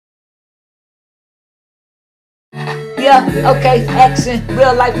Yeah, okay, action,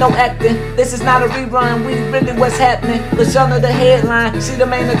 real life, no acting. This is not a rerun, we really what's happening. Lashana the headline, she the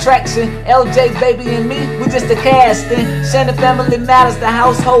main attraction. LJ, baby, and me, we just the casting. Shannon Family Matters, the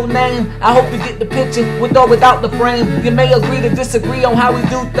household name. I hope you get the picture, with or without the frame. You may agree to disagree on how we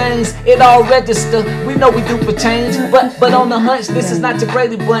do things. It all register, we know we do for change. But on the hunch, this is not your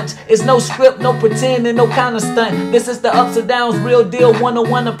Brady Bunch. It's no script, no pretending, no kind of stunt. This is the ups and downs, real deal,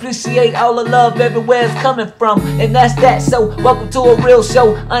 one-on-one. Appreciate all the love everywhere it's coming from. And that's that, so welcome to a real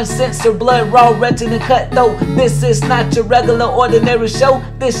show. Uncensored, blood raw, wretched and cutthroat. This is not your regular, ordinary show.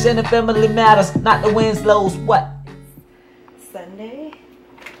 This Shannon Family Matters, not the Winslow's. What? Sunday,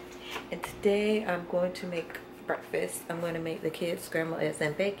 and today I'm going to make breakfast. I'm going to make the kids scrambled eggs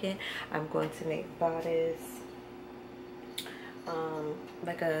and bacon. I'm going to make Bodice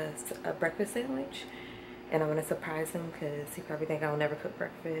like a breakfast sandwich, and I'm going to surprise him because he probably think I'll never cook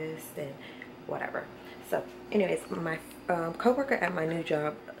breakfast and whatever. So anyways, my co-worker at my new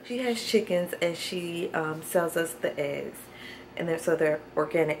job, she has chickens and she sells us the eggs, and so they're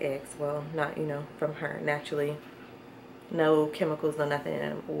organic eggs. Well, not, you know, from her, naturally, no chemicals, no nothing,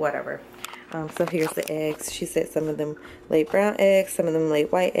 whatever. So here's the eggs. She said some of them laid brown eggs, some of them laid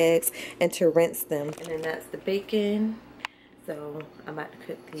white eggs, and to rinse them. And then that's the bacon. So I'm about to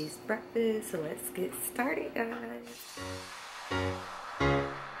cook these breakfast, so let's get started, guys.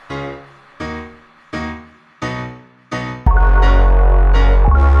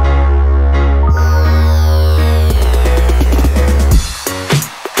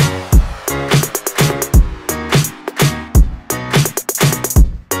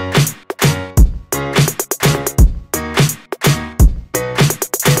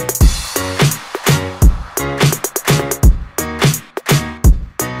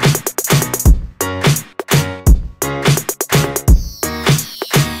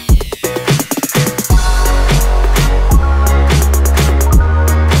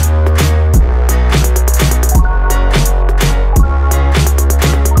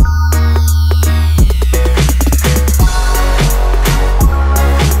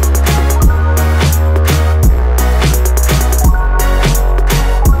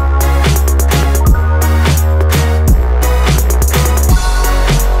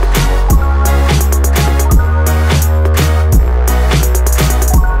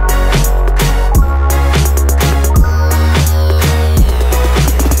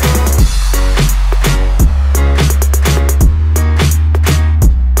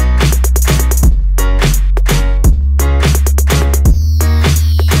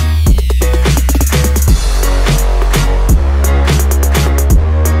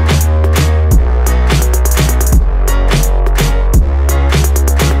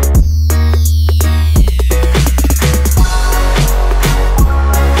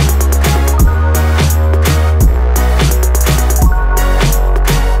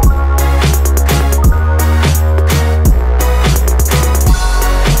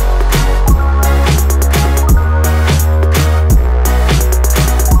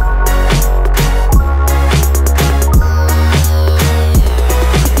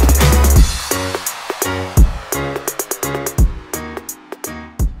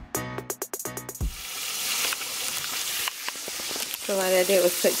 So what I did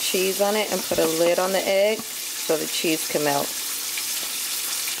was put cheese on it and put a lid on the egg so the cheese can melt.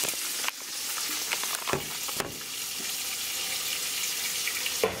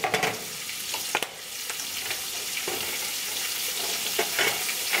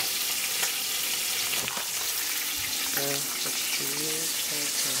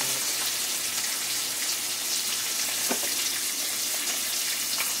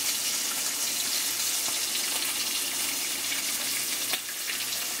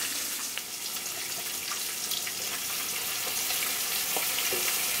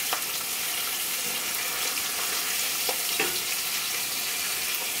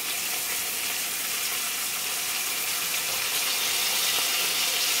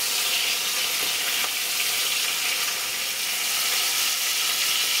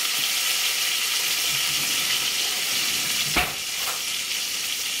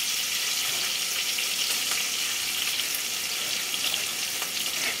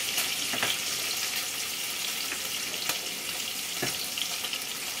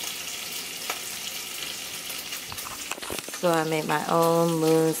 So I made my own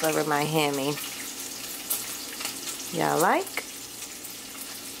moons over my hammy. Y'all like?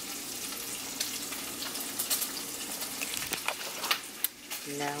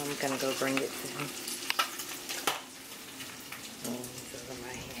 Now I'm gonna go bring it to him. Moons over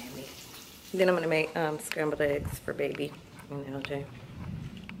my hammy. Then I'm gonna make scrambled eggs for baby and LJ.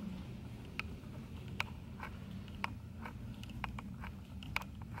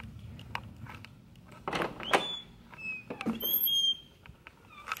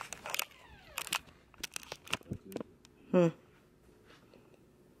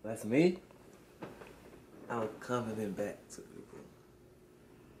 That's me? I was coming in back to people.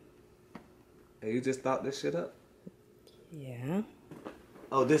 Hey, you just thought this shit up? Yeah.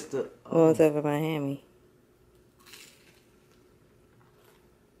 Oh, this the... Oh. What's over my hammy?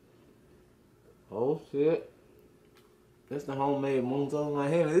 Oh, shit. This the homemade moons over my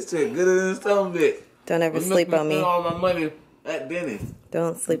hammy. This shit gooder than some bitch. Don't ever sleep on me. I all my money at Denny's.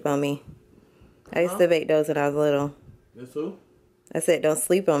 Don't sleep on me. I used to make those when I was little. That's who? I said, don't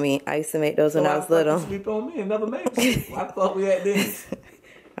sleep on me. I used to make those when I was little. You sleep on me and never made me. Why the fuck we at Denny's?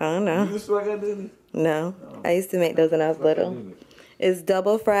 I don't know. You used to work at Denny's? No. I used to make those when I was little. It's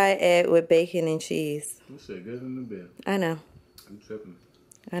double fried egg with bacon and cheese. This shit good in the bed. I know. I'm tripping.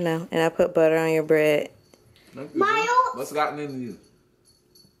 I know. And I put butter on your bread. What's gotten into you?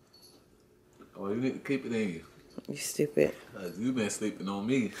 Oh, you need to keep it in you. You stupid. You been sleeping on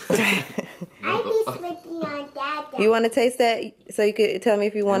me. I be sleeping on Dada. You want to taste that so you could tell me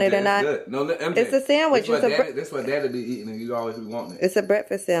if you want it or not? Good. No, MJ, it's a sandwich. This what Daddy be eating and you always be wanting it. It's a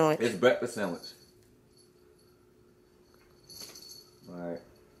breakfast sandwich. It's breakfast sandwich. Alright.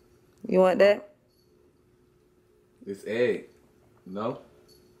 You want that? It's egg. No?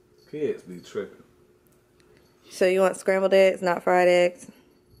 Kids be tripping. So you want scrambled eggs, not fried eggs?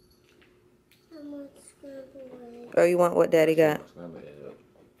 I want scrambled eggs. Or you want what Daddy got? Scrambled egg.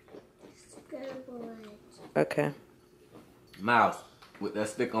 Scrambled eggs. Okay. Mouse, with that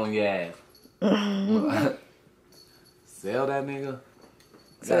stick on your ass. Sell that nigga.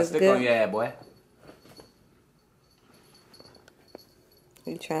 So Got a it's stick good? on your ass, boy.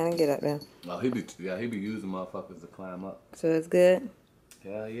 You trying to get up there. Oh, he be using motherfuckers to climb up. So it's good?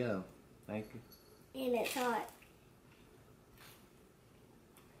 Hell yeah. Thank you. And it's hot.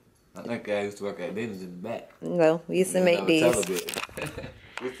 I think I used to work at Denny's in the back. No, we used to make these.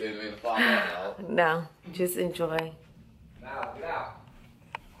 We sitting in the far back, dog. No, just enjoy. Now, get out.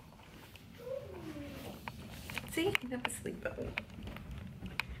 See, you never sleep up.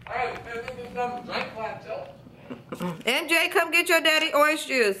 Hey, drink like Joe. MJ, come get your daddy orange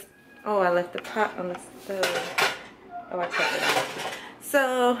juice. Oh, I left the pot on the stove. Oh, I took it out.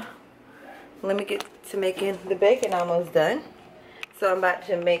 So, let me get to making the bacon. Almost done. So I'm about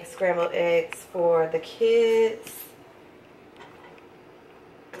to make scrambled eggs for the kids.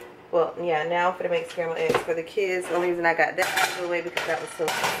 Well, yeah, now I'm going to make scrambled eggs for the kids. The only reason I got that out of the way because that was so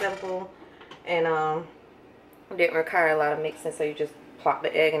simple. And didn't require a lot of mixing, so you just plop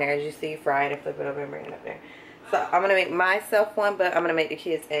the egg in there. As you see, fry it and flip it over and bring it up there. So I'm going to make myself one, but I'm going to make the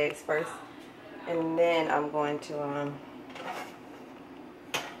kids eggs first. And then I'm going to,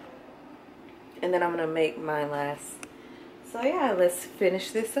 and then I'm going to make mine last. So yeah, let's finish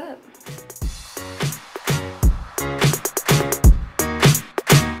this up.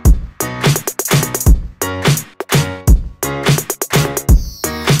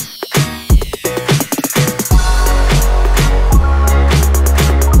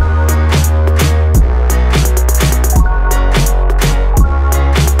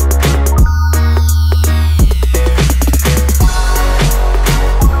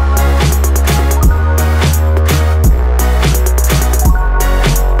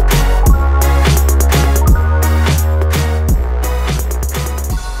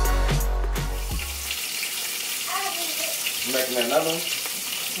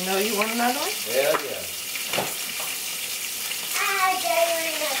 No, you want another one? Hell yeah.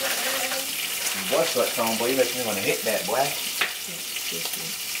 Boy, such on, boy. You make me want to hit that, boy. Sit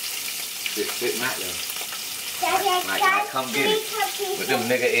right there. Like, come get it. With them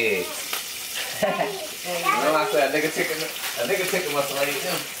nigga eggs. Remember I said a nigga chicken must have laid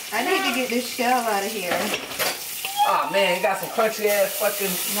them. I need to get this shell out of here. Oh man, you got some crunchy ass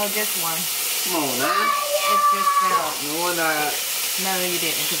fucking... No, just one. Come on, man. It's just shell. No, not... No, you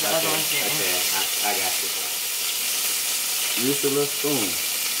didn't, because the other ones didn't. Okay, I got you. Use the little spoon.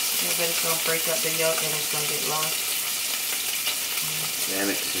 Yeah, but it's going to break up the yolk and it's going to get lost. Damn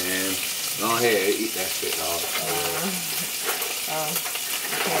it, man. Go ahead, eat that shit, dog. Oh,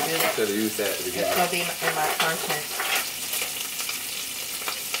 you can't do that. I should have used that to begin with. It's going to be in my content.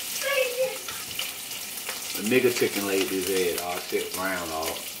 The nigga chicken laid this egg, dog. Shit brown,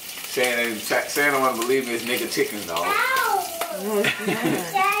 dog. Shannon don't want to believe me, it's nigga chicken, dog. No,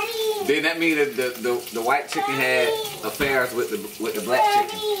 it's not. Then that mean that the white chicken had affairs with the black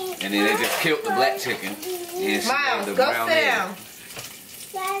chicken, and then they just killed the black chicken. And Miles, the go brown sit egg. down.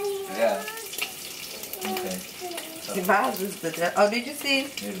 Yeah. Okay. See, Miles is the... Oh, did you see?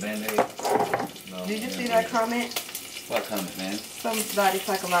 Here's Band-Aid. No, Did you see that comment? What comment, man? Somebody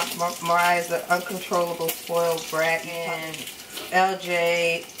talking about Mariah's an uncontrollable spoiled brat, and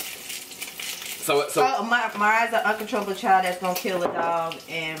LJ So Mariah's an uncontrollable child that's gonna kill a dog,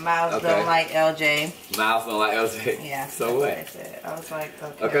 and Miles don't like LJ. Miles don't like LJ. Yeah. So what? I was like,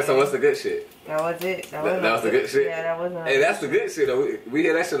 okay. Okay, so what's the good shit? That was it. That was the good shit? Yeah, that wasn't. Hey, that's the good shit though. We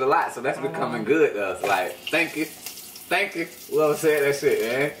hear that shit a lot, so that's becoming good to us. Like, thank you. Thank you. Whoever said that shit,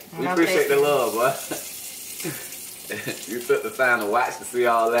 man. We appreciate the love, boy. You took the time to watch to see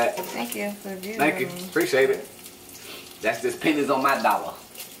all that. Thank you for viewing. Thank you. Appreciate it. That's just pennies on my dollar.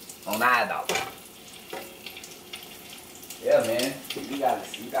 On our dollar. Yeah, man. You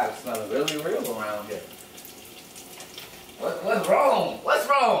gotta smell it really real around here. What's wrong? What's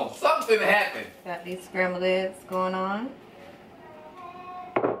wrong? Something happened. Got these scrambled eggs going on.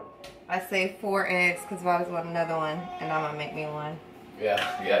 I say 4 eggs because Vaughn's want another one, and I'm gonna make me one. Yeah,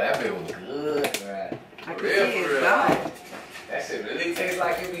 that bit was good, right? I can see it's gone. That shit really tastes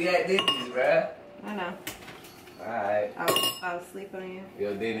like if we had Denny's, bruh. I know. Alright. I'll sleep on you.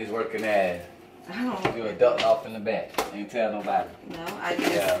 Yo, Denny's working ass. Oh. You a duck off in the back. Ain't tell nobody. No,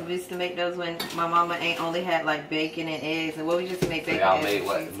 we used to make those when my mama ain't only had like bacon and eggs, and what we used to make bacon. So y'all and made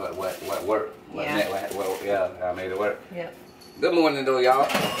eggs what work? Yeah. I made it work. Yep. Good morning though, y'all.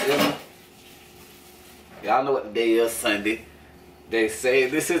 Y'all know what the day is, Sunday. They say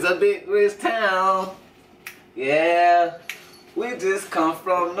this is a big rich town. Yeah. We just come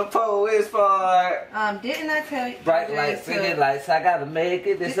from the poet's part. Didn't I tell you? Bright lights, city lights, I gotta make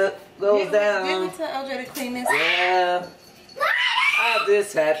it. This up goes down. Didn't we tell LJ to clean this? Yeah. I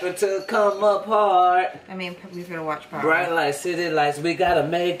just happened to come apart. I mean, we gonna watch part. Bright lights, city lights, we gotta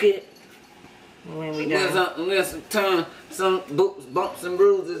make it. When we done. Listen, turn some bumps and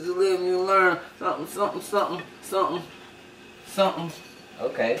bruises to live and you learn. Something.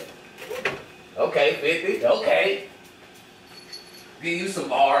 Okay. Okay, 50. Okay. Give you some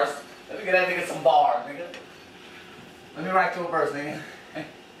bars. Let me get that nigga some bars, nigga. Let me write you a verse, nigga.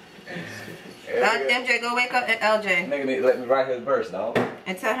 MJ, go wake up at LJ. Nigga need to let me write his verse, dog.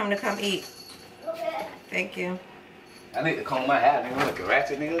 And tell him to come eat. Okay. Thank you. I need to comb my hat, nigga. Look,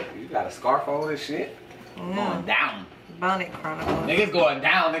 ratchet, nigga. You got a scarf over this shit. Going down. Bonnet Chronicle. Nigga's going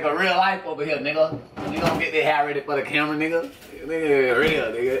down, nigga. Real life over here, nigga. You gonna get that hair ready for the camera, nigga. Nigga,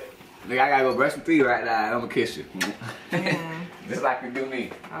 real, nigga. Nigga, I gotta go brush some teeth right now and I'm gonna kiss you. Just like you do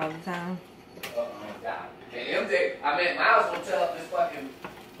me. All the time. God. And MJ, I mean, Miles gonna tell up this fucking,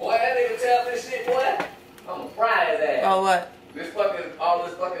 boy, that nigga tell up this shit, boy. I'm gonna fry his ass. Oh, what? All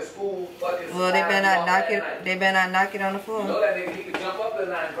this fucking school fucking. Well, they better not knock it. They better not knock it on the floor. You know that nigga, he can jump up in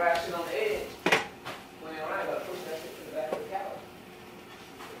line and grab shit on the edge. When you're around, gotta push that shit to the back of the couch.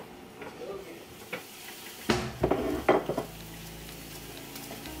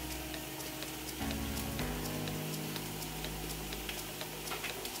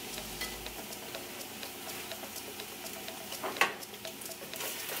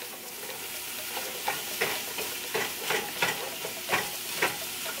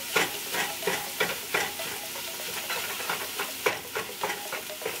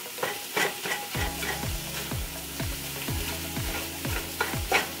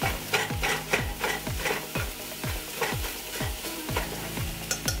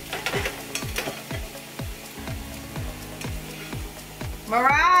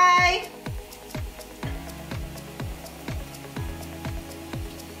 Mariah!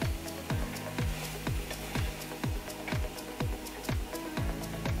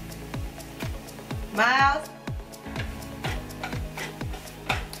 Miles?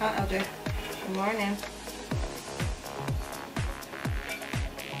 Hi, LJ. Good morning.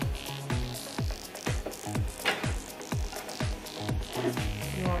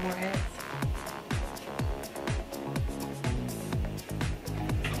 You want more eggs?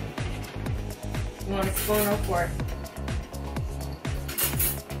 You want a spoon or fork?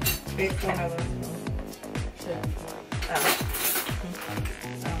 Big spoon or little spoon?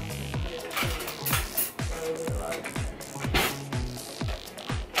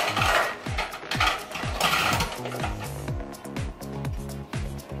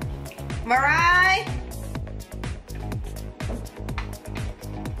 Mariah?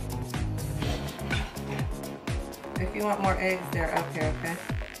 If you want more eggs, they're up here, okay?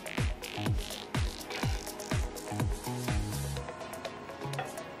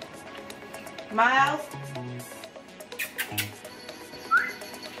 Miles?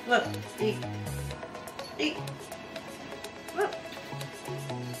 Look, eat. Eat. Look.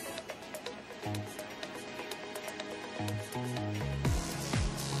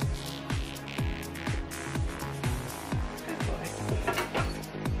 Good boy.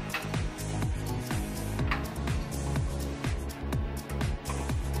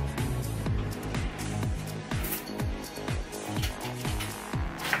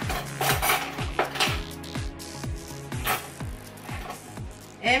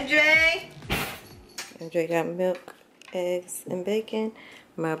 MJ! MJ got milk, eggs, and bacon.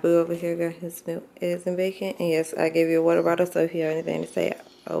 My boo over here got his milk, eggs, and bacon. And yes, I gave you a water bottle, so if you have anything to say,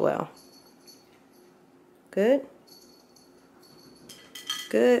 oh well. Good?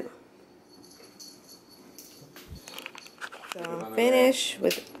 Good. So I'm finished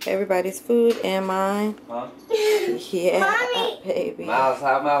with everybody's food and mine. Huh? Yeah, Mommy. baby. Miles,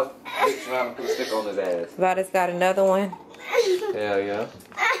 how Miles reach around and put a stick on his ass? Vada's got another one. Hell yeah.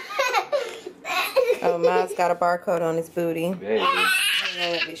 Oh, Miles got a barcode on his booty. Baby.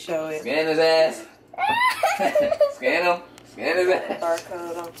 Let me show it. Scan his ass. Scan him. Scan his ass.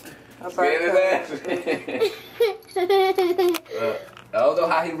 Barcode on. A Scan his barcode. ass. I don't know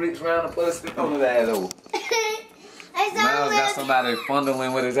how he reached around and put a stick on his ass though. Miles got somebody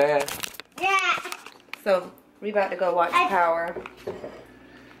fondling with his ass. Yeah. So we about to go watch Power. So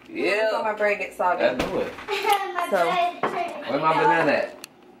Yeah. my brain gets soggy. Let's do it. So Where's my banana at?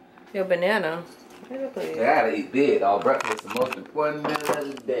 your banana. Here, please. I gotta eat big. All breakfast is the most important meal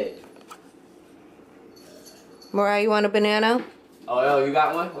of the day. Mariah, you want a banana? Oh, yo, you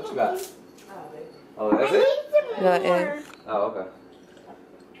got one? What you got? Oh, that's it? No, eggs. Oh, okay.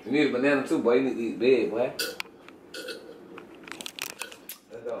 You need a banana too, boy. You need to eat big, boy.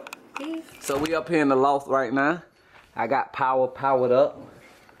 Let's go. So we up here in the loft right now. I got powered up.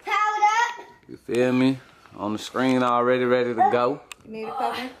 Powered up. You feel me? On the screen already, ready to go. You need a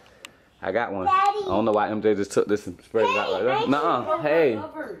cover? I got one. Daddy. I don't know why MJ just took this and spread it out like that. Nuh-uh. Hey.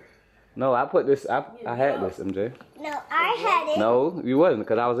 No, I put this. I had this, MJ. No, I had it. No, you wasn't,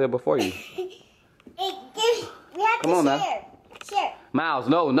 because I was there before you. We have Come to on now. share. Share. Miles,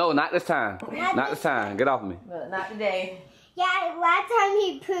 no, not this time. Not this time. Get off me. But not today. Yeah, last time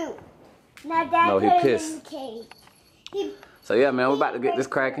he pooped. Now Dad No, he put it pissed. in the cage. He So yeah, man, we're about to get this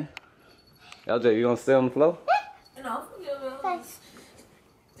cracking. LJ, you gonna stay on the floor? No.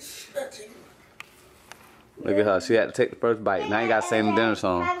 Look at her. She had to take the first bite. Now you gotta sing the dinner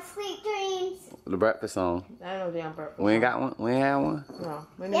song. Have sweet dreams. The breakfast song. I know damn purpose. We ain't got one? We ain't had one? No,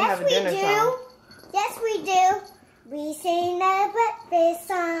 we didn't Yes, have a we dinner do. song. Yes, we do. We sing the breakfast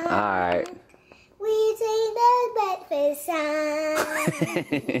song. Alright. We sing the breakfast song.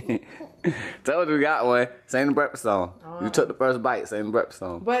 Told you we got one. Sing the breakfast song. Oh. You took the first bite. Sing the breakfast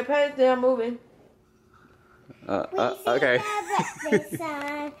song. But pay the damn movie. We sing Okay. the breakfast song.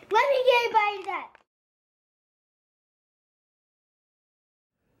 Let me get everybody that.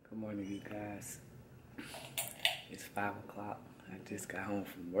 Good morning, you guys. It's 5 o'clock. I just got home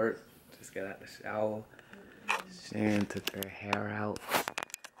from work. Just got out the shower. Sharon took her hair out.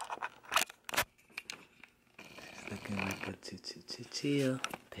 She's looking like a chill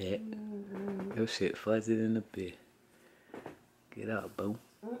pet. Your shit fuzzy in the bed. Get up, boo.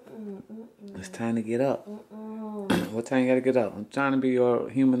 It's time to get up. What time you gotta get up? I'm trying to be your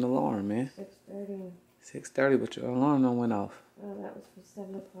human alarm, man. 6:30. 6:30, but your alarm done went off. Oh, that was for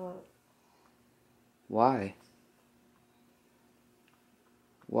 7 o'clock. Why?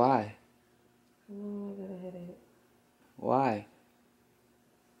 Why? Oh, I got a headache. Why?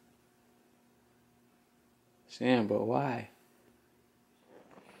 Sam, but why?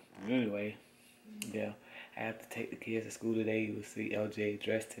 Anyway, yeah, I have to take the kids to school today. You will see LJ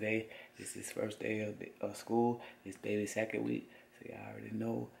dressed today. This is his first day of school. It's baby's second week, so y'all already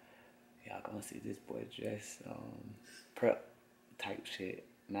know. Y'all gonna see this boy dressed prep type shit.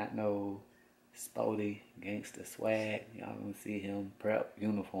 Not no sporty gangster swag. Y'all gonna see him prep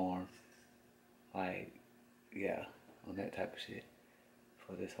uniform. Like, yeah, on that type of shit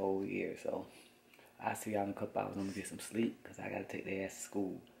for this whole year. So I'll see y'all in a couple hours. I'm gonna get some sleep because I gotta take their ass to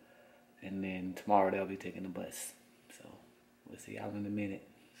school. And then tomorrow they'll be taking the bus. So we'll see y'all in a minute.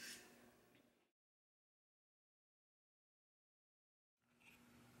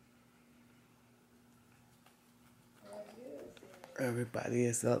 Everybody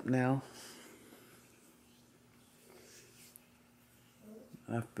is up now.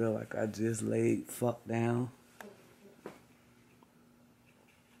 I feel like I just laid fuck down.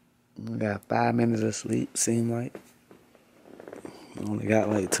 I got 5 minutes of sleep, seem like. Only got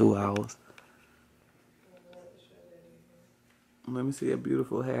like 2 hours. Let me see your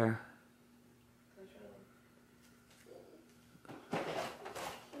beautiful hair.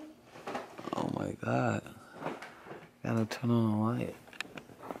 Oh my God. Gotta turn on the light.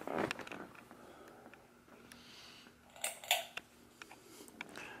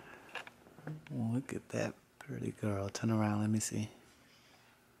 Oh, look at that pretty girl. Turn around, let me see.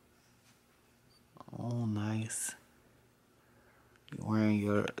 Oh, nice. You're wearing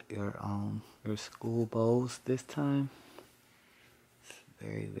your school bows this time. It's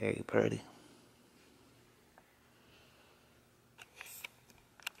very, very pretty.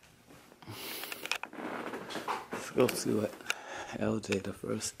 go see what LJ, the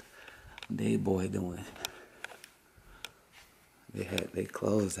first day boy, doing. They had their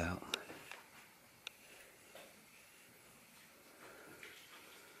clothes out.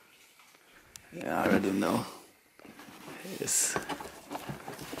 Yeah, I already know. It's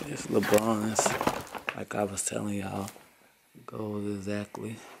LeBron's, like I was telling y'all, goes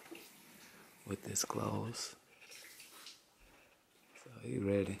exactly with his clothes. So he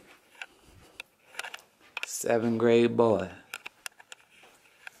ready. 7th grade boy.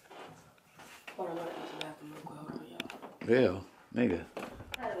 Yeah, nigga.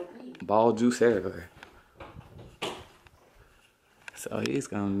 Ball juice everywhere. So he's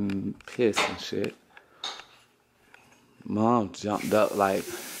gonna piss and shit. Mom jumped up like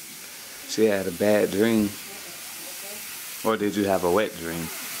she had a bad dream. Or did you have a wet dream?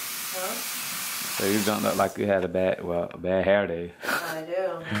 Huh? So you jumped up like you had a bad hair day. I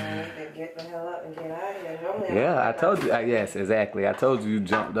do. I need to get the hell up and get out of here. Normally yeah, I told you. Yes, exactly. I told you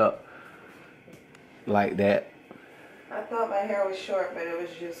jumped up like that. I thought my hair was short, but it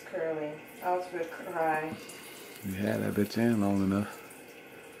was just curly. I was gonna cry. You had that bitch in long enough.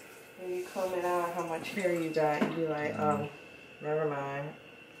 When you comb it out, how much hair you got, you'd be like, oh, never mind.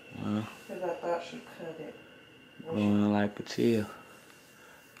 Because I thought she cut it. Going like a chill.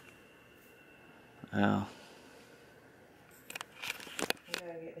 Wow. You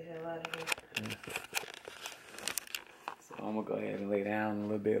gotta get the hell out of here. Yeah. So I'm gonna go ahead and lay down a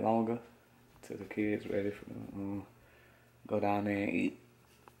little bit longer till the kids ready for go down there and eat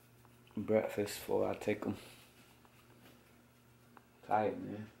breakfast before I take them. Tight,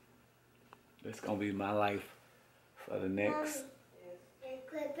 man. That's gonna be my life for the next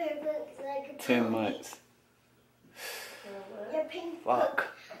 10 months. Your pink fuck.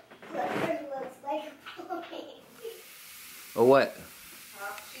 Clipper looks like a pony. Or what?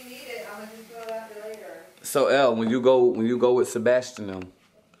 She need it. I'm gonna just go out there later. So El, when you go with Sebastian them,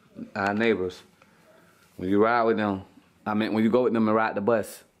 our neighbors, when you ride with them, I mean when you go with them and ride the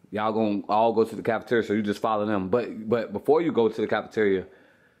bus, y'all gonna all go to the cafeteria, so you just follow them. But before you go to the cafeteria,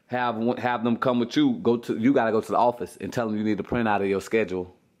 have them come with you. You gotta go to the office and tell them you need to print out of your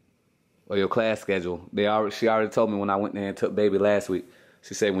schedule or your class schedule. She already told me when I went there and took baby last week.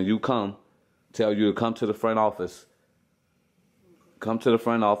 She said when you come, tell you to come to the front office. Come to the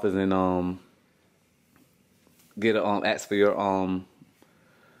front office and get ask for your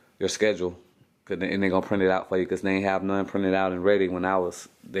schedule. And they're gonna print it out for you because they ain't have none printed out and ready when I was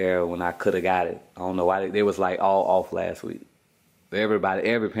there when I could have got it. I don't know why they was like all off last week. Every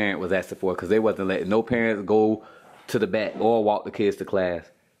parent was asking for it because they wasn't letting no parents go to the back or walk the kids to class.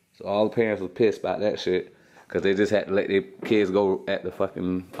 So all the parents was pissed about that shit because they just had to let their kids go at the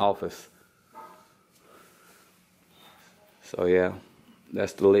fucking office. So yeah,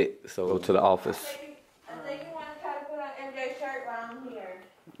 that's the lit. So go to the office. I think you want to try to put on MJ's shirt while I'm here.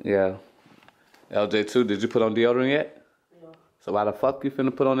 Yeah. LJ too, did you put on deodorant yet? No. So why the fuck you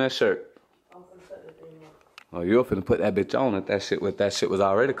finna put on that shirt? I'm finna put the thing on. Oh, you were finna put that bitch on if that shit was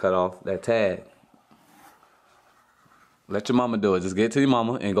already cut off, that tag. Let your mama do it. Just get it to your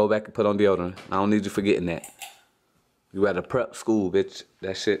mama and go back and put on deodorant. I don't need you forgetting that. You at a prep school, bitch.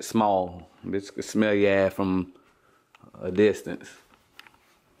 That shit small. Bitch can smell your ass from a distance.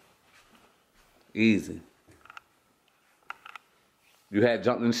 Easy. You had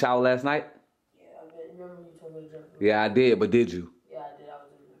jumped in the shower last night? Remember you told me to jump? Yeah, I did, but did you? Yeah, I did. I was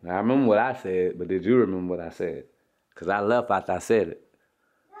in there. I remember what I said, but did you remember what I said? Because I left after I said it.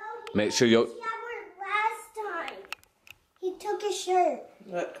 No, Make sure your... showered last time. He took his shirt.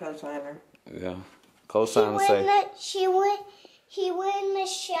 What co-signer? Yeah. Co-signer say... He went in the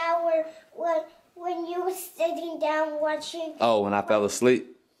shower when you were sitting down watching... Oh, when I fell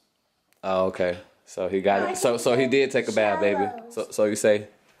asleep? Oh, okay. So he got it. So he did take a bath, baby. So you say...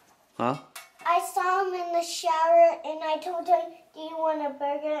 Huh? I saw him in the shower and I told him, do you want a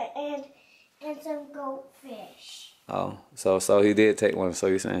burger and some goldfish? Oh, so he did take one, so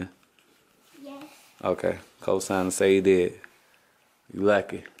you saying? Yes. Okay. Co-signer say he did. You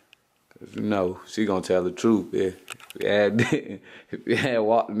lucky. Cause you know, she gonna tell the truth, yeah. If you had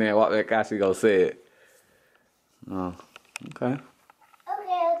walked in there and walked back out, she gonna say it. Oh, okay. Okay,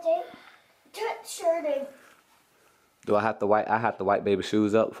 I'll take shirt in. Do I have to wipe baby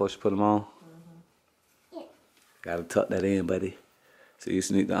shoes up before she put them on? Yeah. Gotta tuck that in, buddy. So you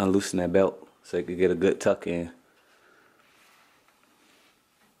just need to unloosen that belt so you can get a good tuck in.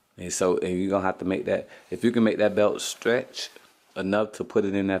 And you're gonna have to make that, if you can make that belt stretch enough to put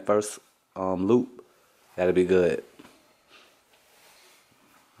it in that first loop, that'll be good.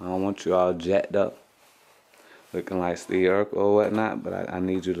 I don't want you all jacked up, looking like Steve Urkel or whatnot, but I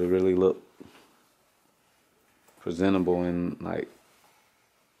need you to really look presentable and like,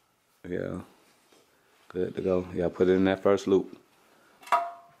 yeah, good to go. Yeah, put it in that first loop.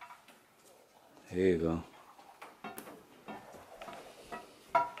 Here you go.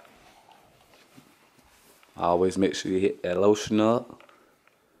 Always make sure you hit that lotion up.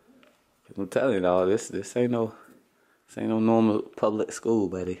 I'm telling you, dog, this ain't no normal public school,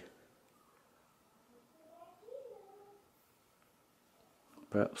 buddy.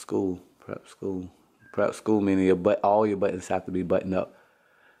 Prep school meaning all your buttons have to be buttoned up.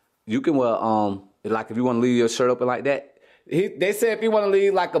 You can wear like if you want to leave your shirt open like that. They say if you want to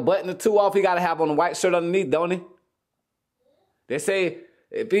leave like a button or two off, he gotta have on a white shirt underneath, don't he? They say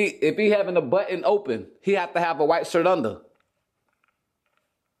if he having the button open, he have to have a white shirt under.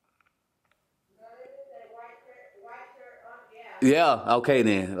 Yeah, okay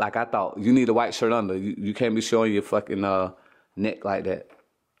then. Like I thought, you need a white shirt under. You can't be showing your fucking neck like that.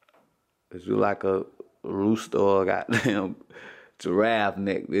 Cause you like a rooster or a goddamn giraffe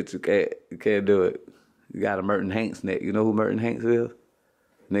neck, bitch. You can't do it. You got a Merton Hanks neck. You know who Merton Hanks is?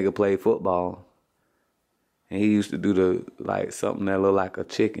 Nigga played football. And he used to do something that looked like a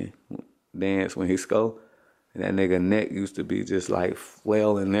chicken dance when he scored. And that nigga neck used to be just like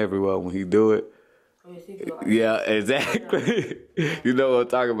flailing everywhere when he do it. Yeah, exactly. You know what I'm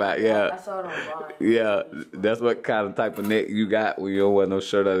talking about, yeah. I saw it online. Yeah, that's what kind of type of neck you got when you don't wear no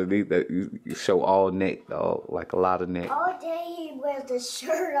shirt underneath. That you show all neck, dog, like a lot of neck. All day he wears the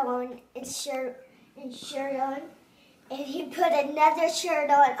shirt on and shirt on, and he put another shirt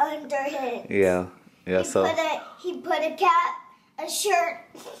on under it. Yeah. He put a cap, a shirt.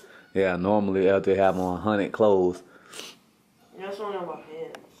 Yeah, normally they have on 100 clothes. That's one of my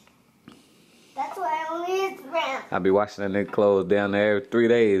pants. That's why I only is brown. I be washing that nigga clothes down there every 3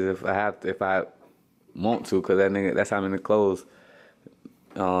 days if I want to, cause that nigga, that's how many clothes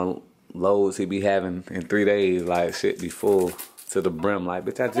loads he be having in 3 days. Like shit be full to the brim. Like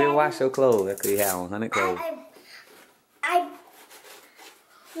bitch, I just wash your clothes. That's cause he have on 100 clothes.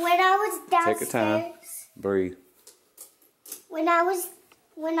 When I was downstairs. Take your time. Breathe. When I was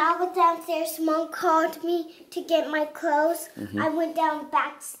downstairs, Mom called me to get my clothes. I went down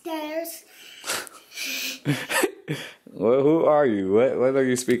backstairs. Well, who are you? What are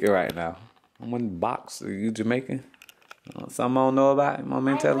you speaking right now? I'm in the box. Are you Jamaican? Something I don't know about? Mom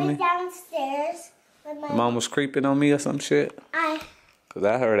ain't telling me? I went downstairs. Mom was creeping on me or some shit? Because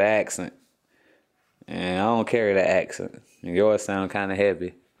I heard an accent. And I don't carry that accent. And yours sound kind of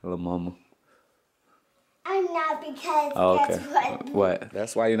heavy, little mama. I'm not because that's what?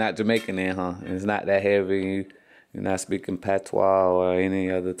 That's why you're not Jamaican then, huh? It's not that heavy. You're not speaking patois or any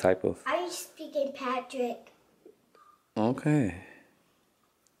other type of... I'm speaking Patrick. Okay.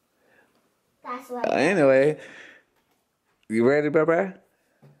 That's why. Anyway, you ready, brother?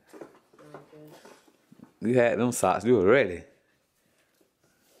 You had them socks. You were ready.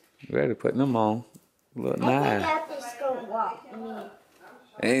 You ready putting them on. Look nice. I think April's gonna walk me.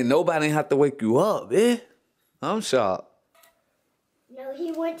 Ain't nobody have to wake you up, eh? I'm shocked. No,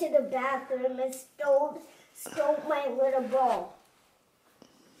 he went to the bathroom and stole my little ball.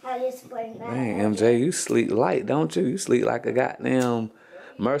 How do you explain that? Dang, MJ, you sleep light, don't you? You sleep like a goddamn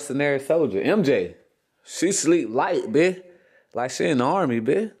mercenary soldier. MJ, she sleep light, bitch. Like she in the army,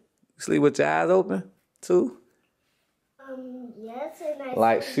 bitch. You sleep with your eyes open, too? Yes, and I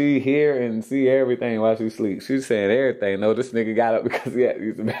like she hear and see everything while she sleep. She's saying everything. No, this nigga got up because he had to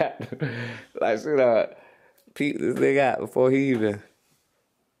use the bathroom. Like she peep this nigga out before he even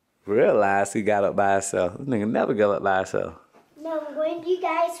realized he got up by himself. This nigga never got up by himself. No, when you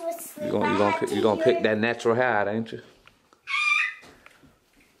guys were sleeping, you gonna pick that natural hide, ain't you?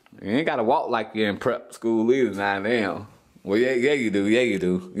 You ain't gotta walk like you're in prep school either, 9 a.m. Well, yeah, you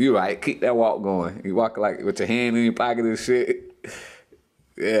do. You right. Keep that walk going. You walk like with your hand in your pocket and shit.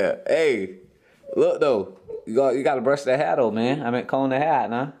 Yeah. Hey, look though. You gotta brush that hair though, man. I meant comb the hair out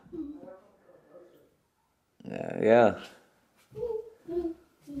now. Yeah.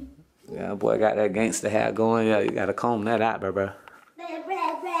 Yeah, boy, got that gangster hat going. Yeah, you gotta comb that out, bro.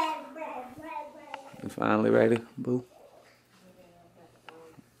 You finally ready, boo?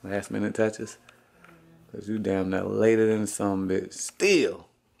 Last minute touches. Cause you damn that later than some bitch. Still.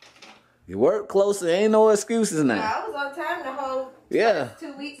 You work closer, ain't no excuses now. I was on time the whole first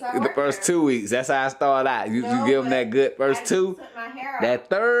 2 weeks. The first 2 weeks. That's how I started out. You give them that good first two. That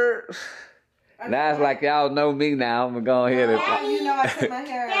third. Now it's like y'all know me now. I'm gonna go ahead and. Daddy, you know I took my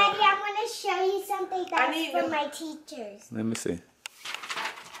hair out. Daddy, I want to show you something that's for my teachers. Let me see.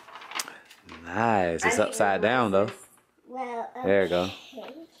 Nice. It's upside down though. Well, okay. There you go.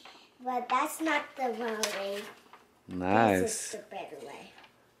 But that's not the wrong way. Nice. This is the better way.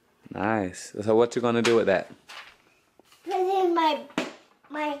 Nice. So what you gonna do with that? put it in my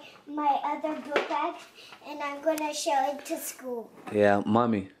other book bag, and I'm gonna show it to school. Yeah,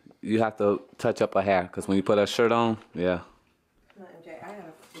 mommy, you have to touch up her hair, because when you put her shirt on, yeah. No, MJ, I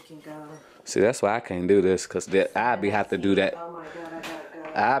gotta freaking go. See, that's why I can't do this, because I be have to do that. Oh my God, I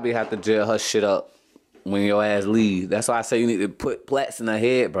gotta go. I be have to gel her shit up when your ass leave. That's why I say you need to put plaits in her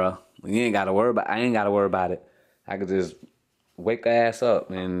head, bro. You ain't gotta worry about. I ain't gotta worry about it. I could just wake her ass up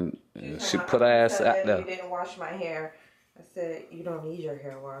and she put her ass out there. You didn't wash my hair. I said you don't need your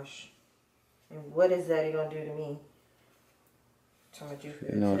hair wash. And what is that gonna do to me?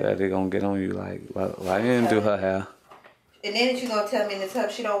 You know that they gonna get on you like, why you didn't do her hair? And then you gonna tell me in the tub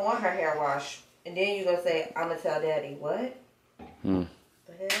she don't want her hair washed. And then you gonna say, I'm gonna tell daddy. What? The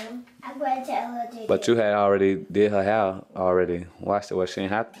hell? I'm gonna tell her to. But you had already did her hair already. Washed it. Well, she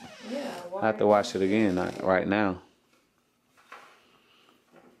ain't have to wash it again right now.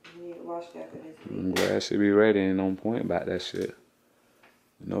 You need to wash it after this week. I'm glad she be ready and on point about that shit.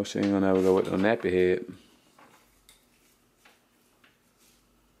 You know she ain't gonna ever go with no nappy head.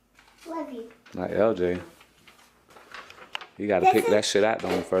 Love you. Like LJ. You gotta pick that shit out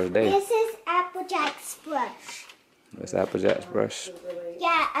on the first day. This is Applejack's brush. That's Applejack's brush.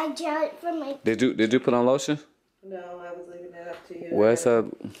 Yeah, I drew it for my. Did you put on lotion? No, I was leaving that up to you.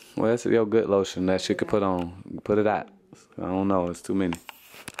 Where's your good lotion that she could put on? Put it out. I don't know. It's too many.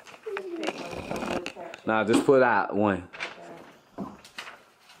 Nah, just put out one.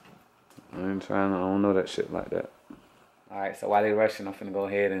 I don't know that shit like that. Alright, so while they rushing, I'm finna go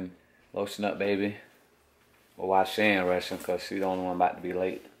ahead and lotion up, baby. Well, while she ain't rushing, because she the only one about to be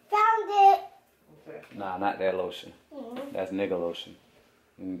late. Found it. Nah, not that lotion. That's nigga lotion.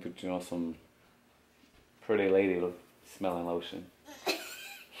 You can put you on some pretty lady smelling lotion. I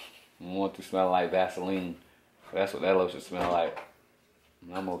want to smell like Vaseline. That's what that lotion smell like.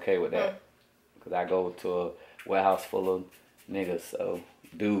 And I'm okay with that. Because I go to a warehouse full of niggas, so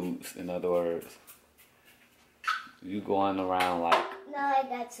dudes, in other words. You going around like... No, I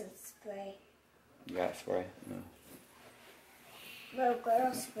got some spray. You got spray? No. Little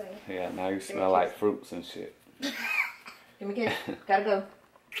girl spray. Yeah, now you smell like fruits and shit. Give me a kiss. Gotta go.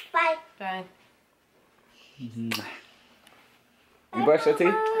 Bye. Bye. You brush your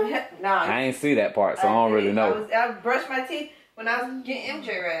teeth? Nah. I ain't see that part, so I don't really know. I brushed my teeth when I was getting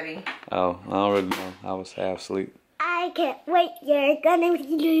MJ ready. Oh, I don't really know. I was half asleep. I can't wait. You're gonna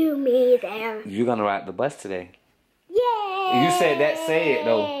do me there. You gonna ride the bus today? Yay! You said that, say it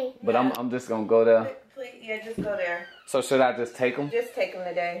though. But I'm just gonna go there. Please, yeah, just go there. So should I just take them? Just take them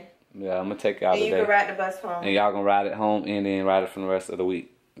today. Yeah, I'm gonna take y'all And today. you can ride the bus home. And y'all gonna ride it home and then ride it from the rest of the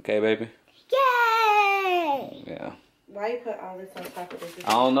week. Okay, baby? Yay! Yeah. Why you put all this on top of this?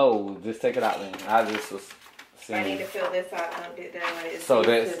 I don't know. Just take it out then. I just was I need to seeing. fill this out and get that right. So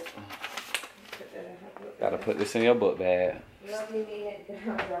that's... Gotta put this in your book bag. Love you, need it.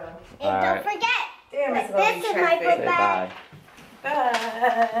 And Alright. don't forget, Damn, it's gonna this be is my traffic. book Say bag. bye.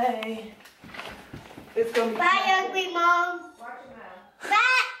 Bye. It's gonna be Bye, ugly mom. Watch your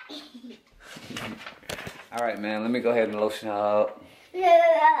mouth. Bye. Alright, man. Let me go ahead and lotion her up.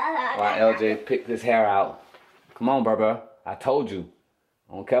 While LJ picked his hair out. Come on, bro. I told you.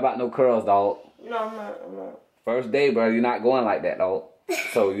 I don't care about no curls, dog. No, I'm not. First day, bro. You're not going like that, dog.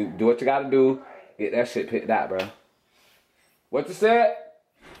 So you do what you gotta do. Get that shit picked out, bro. What you said?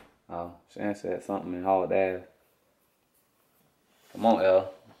 Oh, Shan said something and hauled ass. Come on,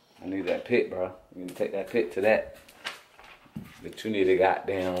 L. I need that pit, bro. You need to take that pit to that. But you need a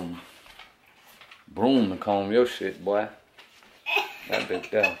goddamn broom to comb your shit, boy. That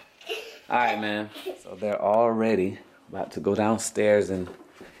bitch there. Alright, man. So they're already about to go downstairs and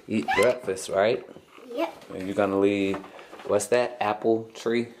eat breakfast, right? Yep. And you're gonna leave, what's that? Apple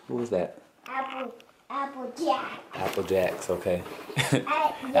tree? Who was that? Apple Jack. Apple Jacks, okay.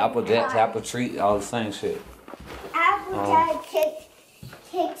 Apple Jacks, Apple Treat, all the same shit. Apple Jack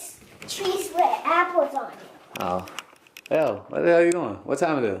takes trees with apples on it. Oh. Hell, what the hell you doing? What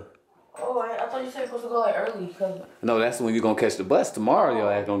time it is? Oh, I thought you said you were supposed to go like early. Cause... No, that's when you're gonna catch the bus. Tomorrow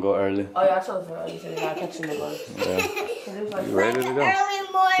your ass gonna go early. Oh, yeah, I told you early. You said you're catching the bus. Yeah. It was like You ready to go?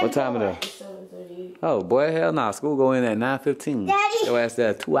 Early morning. What time it is? 7:38. Oh, boy, hell nah. School go in at 9:15. Daddy. Your ass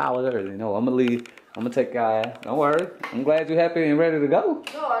there 2 hours early. No, I'm gonna leave. I'm gonna take y'all ass. Don't worry. I'm glad you're happy and ready to go.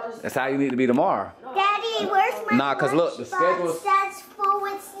 No, I just... That's how you need to be tomorrow. Daddy, where's my Nah, 'cause look, the schedule- that's full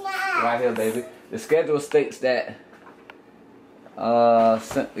with snacks. Right here, baby. The schedule states that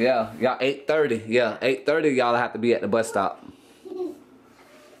yeah, y'all 8:30. Yeah, 8:30 y'all have to be at the bus stop.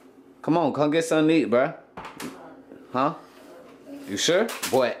 Come on, come get something to eat, bruh. Huh? You sure?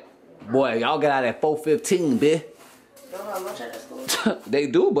 Boy, y'all get out at 4:15, bitch. Don't have lunch at the school? They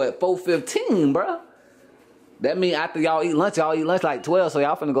do, but 4:15, bruh. That mean after y'all eat lunch like 12, so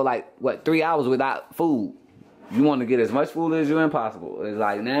y'all finna go like, what, 3 hours without food. You want to get as much food as you possible. It's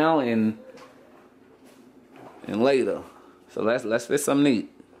like now and later. So let's fit something to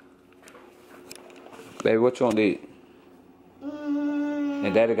eat. Baby, what you want to eat?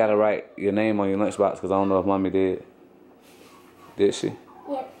 And Daddy gotta write your name on your lunchbox because I don't know if Mommy did. Did she?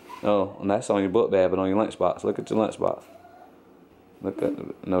 Yep. Oh, and that's on your book bag, but on your lunchbox. Look at your lunchbox. Look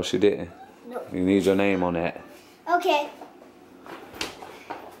at. No, she didn't. Nope. You need your name on that. Okay.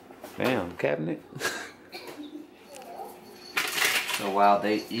 Damn, cabinet. So while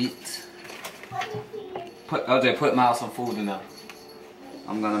they eat, LJ, put Miles some food in there.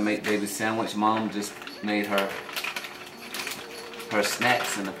 I'm gonna make baby sandwich. Mom just made her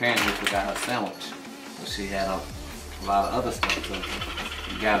snacks and apparently forgot her sandwich. So she had a lot of other stuff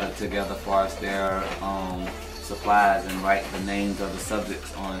to gather together for us. Their supplies and write the names of the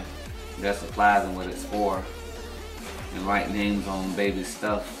subjects on their supplies and what it's for. And write names on baby's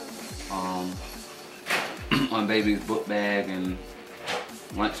stuff. On baby's book bag and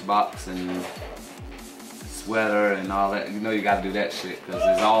lunchbox and sweater and all that. You know you gotta do that shit because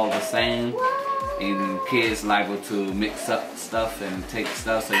it's all the same. And kids liable to mix up stuff and take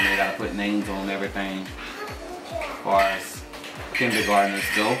stuff, so you gotta put names on everything as far as kindergartners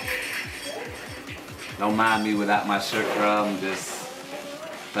go. Don't mind me without my shirt, bro. I'm just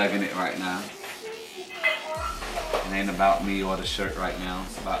thugging it right now. It ain't about me or the shirt right now.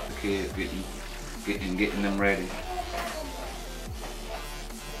 It's about the kids getting them ready.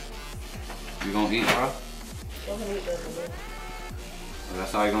 You gonna eat, bro? I'm gonna eat this banana.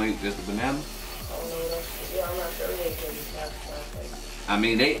 That's all you gonna eat? Just the banana? Yeah, I'm not sure they can. I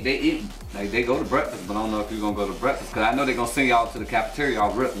mean, they eat, like they go to breakfast, but I don't know if you're gonna go to breakfast because I know they're gonna send y'all to the cafeteria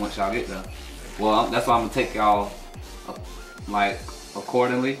all rip once y'all get there. Well, that's why I'm gonna take y'all like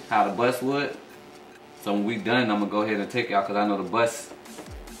accordingly, how the bus would. So when we done, I'm gonna go ahead and take y'all because I know the bus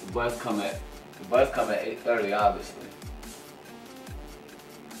come at 8:30, obviously.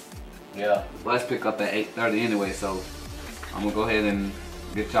 Yeah, the bus pick up at 8:30 anyway, so I'm gonna go ahead and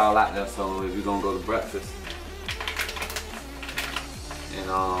get y'all out there. So if you're gonna go to breakfast, and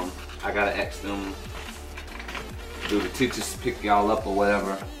I gotta ask them, do the teachers pick y'all up or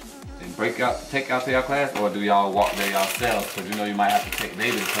whatever and take y'all to your class, or do y'all walk there yourselves? Because you know you might have to take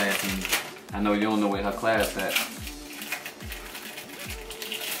baby to class, and I know you don't know where her class at.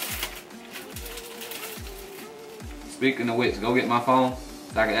 Speaking of which, go get my phone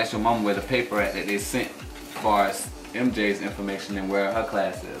so I can ask your mama where the paper at that they sent as far as MJ's information and where her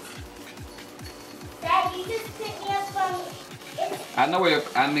class is. Dad, you just picked me up from... I know where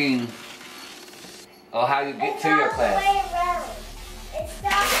how you get to your class. It's all the way around. It's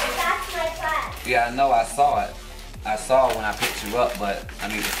that's my class. Yeah, I know, I saw it. I saw it when I picked you up, but I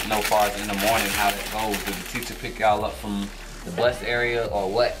need to know far as in the morning how that goes. Did the teacher pick y'all up from the bus area or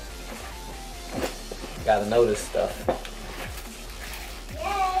what? Gotta know this stuff.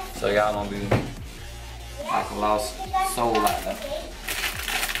 Yes. So y'all don't be like a lost soul like that.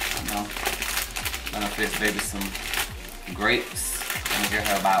 I know. I'm gonna fix baby some grapes. I'm gonna get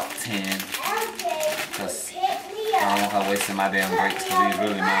her about 10. Cause I don't want her wasting my damn grapes because these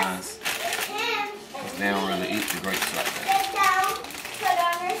really mine. Cause they don't really eat the grapes like that. Sit down, put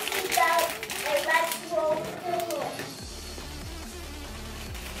on her seatbelt, and let's roll through.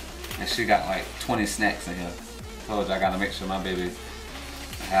 And she got like 20 snacks in here. Told you I gotta make sure my baby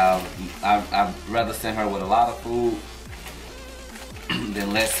have, I'd rather send her with a lot of food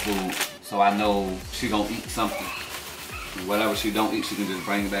than less food. So I know she gonna eat something. And whatever she don't eat, she can just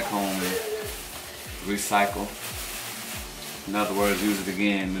bring it back home and recycle. In other words, use it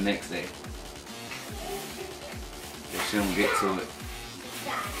again the next day. If she don't get to it.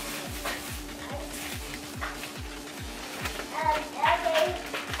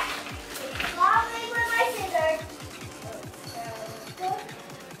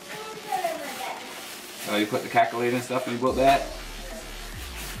 Oh, you put the calculator and stuff in your book bag?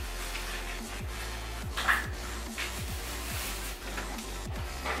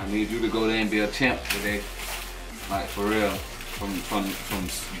 I need you to go there and be a champ today. Like for real. From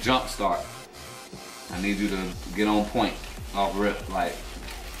jump start. I need you to get on point off rip. Like,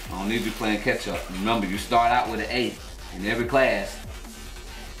 I don't need you playing catch up. Remember, you start out with an A in every class.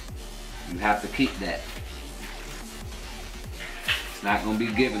 You have to keep that. It's not gonna be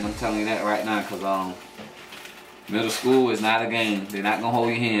given, I'm telling you that right now, because middle school is not a game. They're not gonna hold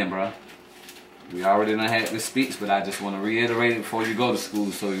your hand, bro. We already done had this speech, but I just want to reiterate it before you go to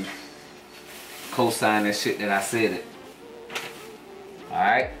school so you co-sign that shit that I said it.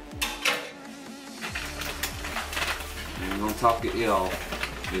 Alright? You ain't gonna talk your ear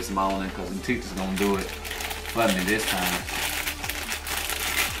off this morning because the teacher's gonna do it. for me this time.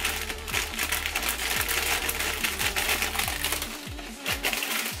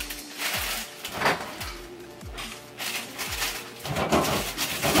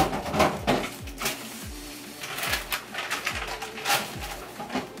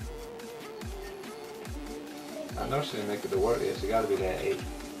 I know she didn't make it to work yet. She gotta be that 8.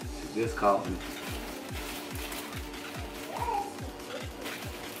 She just called me.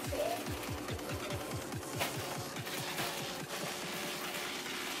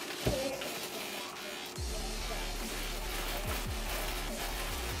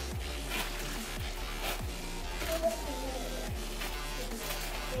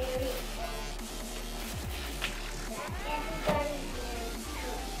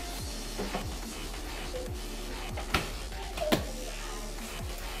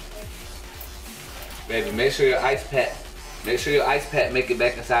 Baby, make sure your ice pack make it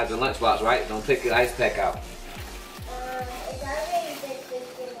back inside your lunchbox, right? Don't take your ice pack out. It's already been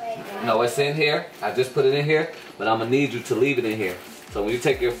right now. No, it's in here. I just put it in here, but I'm gonna need you to leave it in here. So when you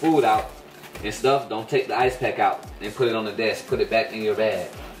take your food out and stuff, don't take the ice pack out and put it on the desk. Put it back in your bag.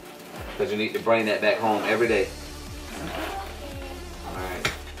 Because you need to bring that back home every day.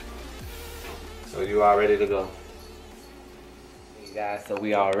 Alright. So you all ready to go? Hey guys, so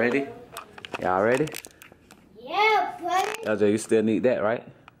we all ready? Y'all ready? Yeah, buddy. LJ, you still need that, right?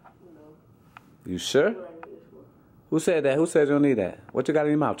 You sure? Who said that? Who said you don't need that? What you got in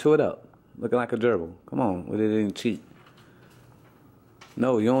your mouth? Chew it up. Looking like a gerbil. Come on, we didn't cheat.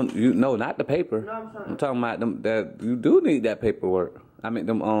 No, you don't. You no, not the paper. No, I'm talking about them. That you do need that paperwork. I mean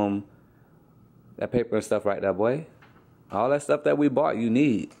them that paper and stuff right there, boy. All that stuff that we bought, you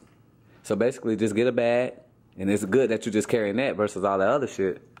need. So basically, just get a bag, and it's good that you just carrying that versus all that other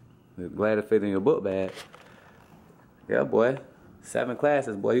shit. Glad it fit in your book bag. Yeah, boy. 7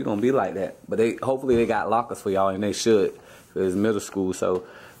 classes, boy. You gonna be like that. But hopefully they got lockers for y'all, and they should. It's middle school, so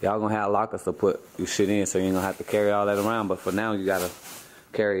y'all gonna have lockers to put your shit in, so you ain't gonna have to carry all that around. But for now, you gotta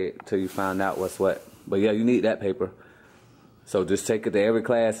carry it till you find out what's what. But yeah, you need that paper. So just take it to every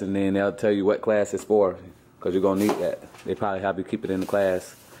class, and then they'll tell you what class it's for, because you're gonna need that. They probably have you keep it in the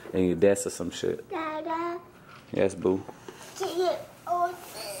class, in your desk or some shit. Dada. Yes, boo. Oh,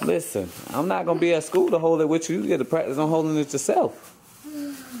 Listen, I'm not gonna be at school to hold it with you. You get to practice on holding it yourself.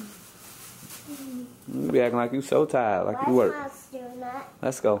 You be acting like you so tired, like you work.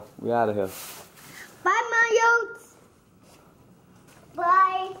 Let's go. We out of here. Bye, Miles.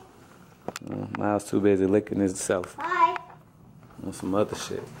 Bye. Miles too busy licking himself Bye. on some other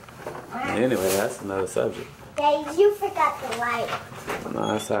shit. Anyway, that's another subject. Dave, you forgot the light. No,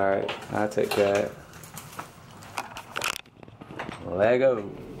 that's alright. I'll take that. Lego.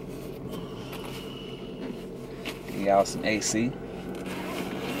 Get y'all some AC.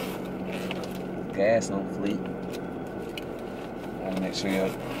 Gas on fleet. Gotta make sure your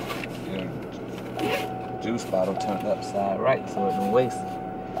juice bottle turned upside right so it don't waste.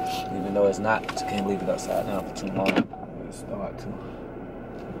 Even though it's not, but you can't leave it upside down for too long. It'll start to.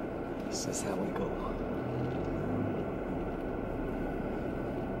 That's just how we go.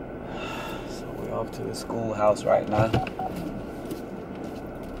 So we're off to the schoolhouse right now.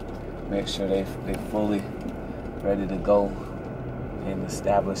 Make sure they fully ready to go and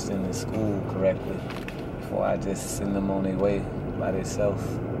established in the school correctly before I just send them on their way by themselves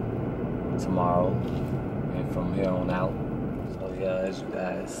tomorrow and from here on out. So yeah, as you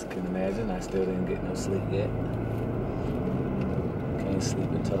guys can imagine, I still didn't get no sleep yet. Can't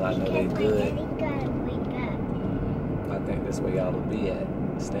sleep until I know they good. I think that's where y'all will be at,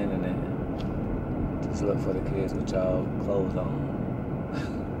 standing there. Just look for the kids with y'all clothes on.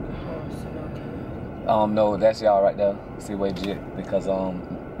 No, that's y'all right there. See where jit, because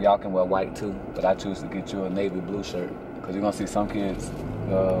y'all can wear white too, but I choose to get you a navy blue shirt, because you're gonna see some kids,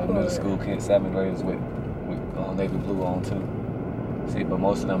 middle school kids, 7th graders with navy blue on too. See, but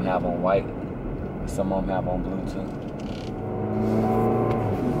most of them have on white, and some of them have on blue too.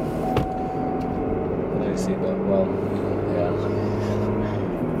 Let me see, but well, yeah,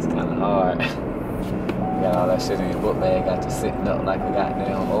 it's kind of hard. You got all that shit in your book bag, got you sitting up like a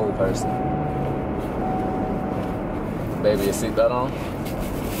goddamn old person. Baby, your seatbelt on?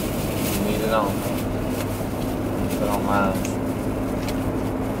 You need it on. Put on mine.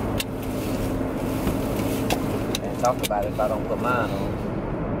 Can't talk about it if I don't put mine on.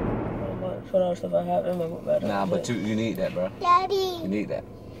 What else if I have in my book bag? Nah, but you need that, bro. Daddy. You need that.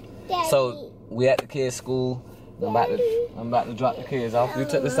 Daddy. So we at the kids' school. I'm about to drop the kids off. You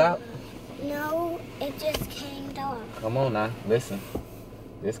took this out? No, it just came off. Come on now, listen.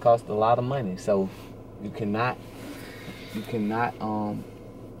 This costs a lot of money, so you cannot, oh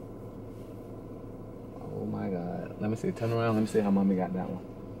my Let me see. Turn around. Let me see how mommy got that one.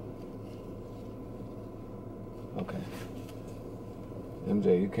 Okay.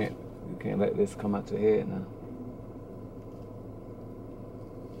 MJ, you can't let this come out your head now.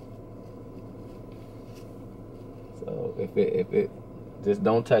 So if it just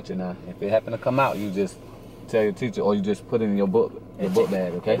don't touch it now. If it happen to come out, you just tell your teacher, or you just put it in your book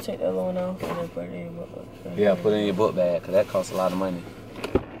bag, okay? Take that one off and then put it in your book bag. Yeah, put it in your book bag, cause that costs a lot of money.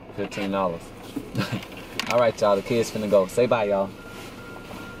 $15. All right, y'all. The kids finna go. Say bye, y'all.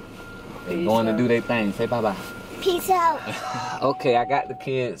 They going to do their thing. Say bye bye. Peace out. Okay, I got the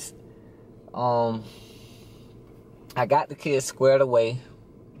kids. I got the kids squared away.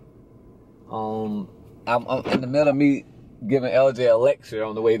 I'm in the middle of me giving LJ a lecture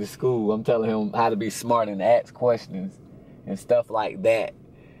on the way to school. I'm telling him how to be smart and ask questions and stuff like that.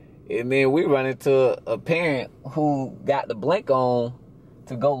 And then we run into a parent who got the blink on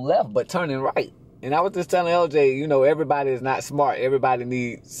to go left but turning right. And I was just telling LJ, you know, everybody is not smart. Everybody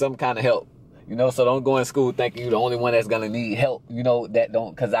needs some kind of help. You know, so don't go in school thinking you're the only one that's gonna need help. You know, that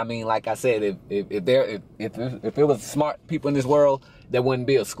don't, because I mean, like I said, if it was smart people in this world, there wouldn't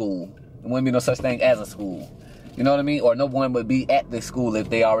be a school. There wouldn't be no such thing as a school. You know what I mean? Or no one would be at this school if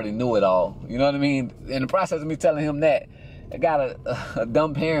they already knew it all. You know what I mean? In the process of me telling him that, I got a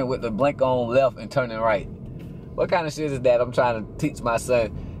dumb parent with the blink on left and turning right. What kind of shit is that? I'm trying to teach my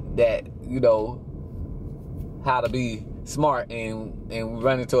son that, you know, how to be smart and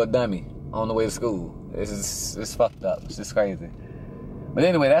run into a dummy on the way to school. It's fucked up. It's just crazy. But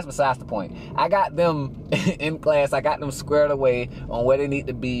anyway, that's besides the point. I got them in class. I got them squared away on where they need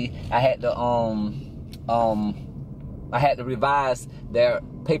to be. I had to revise their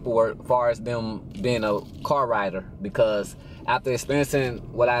paperwork as far as them being a car rider, because after experiencing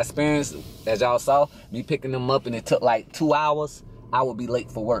what I experienced, as y'all saw, me picking them up and it took like 2 hours, I would be late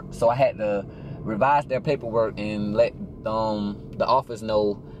for work. So I had to revise their paperwork and let the office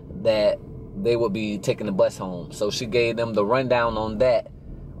know that they would be taking the bus home. So she gave them the rundown on that,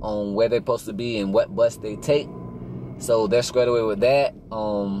 on where they're supposed to be and what bus they take. So they're squared away with that.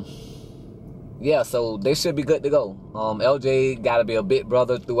 Yeah, so they should be good to go. LJ got to be a big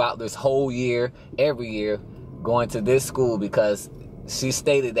brother throughout this whole year, every year, going to this school, because she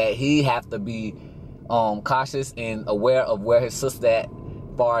stated that he have to be cautious and aware of where his sister at,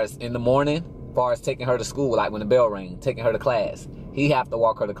 far as in the morning, far as taking her to school, like when the bell rang, taking her to class. He have to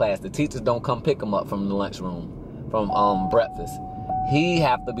walk her to class. The teachers don't come pick him up from the lunchroom, from breakfast. He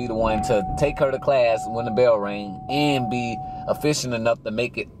have to be the one to take her to class when the bell rang and be efficient enough to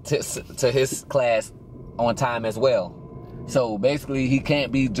make it to his class on time as well. So basically, he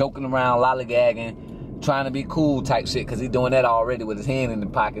can't be joking around, lollygagging, trying to be cool type shit, because he's doing that already with his hand in the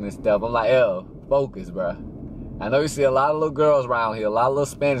pocket and stuff. I'm like, focus, bro. I know you see a lot of little girls around here, a lot of little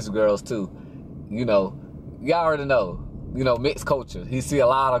Spanish girls too. You know, y'all already know. You know, mixed culture. He see a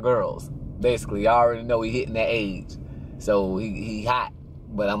lot of girls. Basically, y'all already know he hitting that age. So he hot.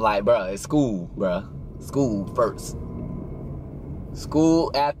 But I'm like, bro, it's school, bro. School first. School,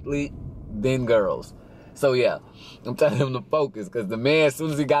 athlete, then girls. So yeah, I'm telling him to focus, because the man, as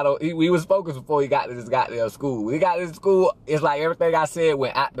soon as he got, he was focused before he got to this goddamn school. When he got to this school, it's like everything I said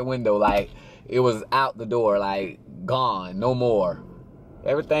went out the window. Like, it was out the door, like, gone, no more.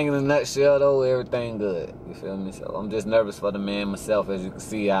 Everything in a nutshell, though, everything good. You feel me? So I'm just nervous for the man myself. As you can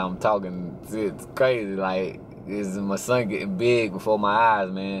see how I'm talking. It's crazy. Like, is my son getting big before my eyes,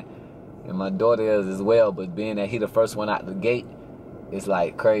 man. And my daughter is as well. But being that he the first one out the gate, it's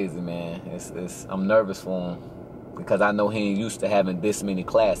like crazy, man. I'm nervous for him, because I know he ain't used to having this many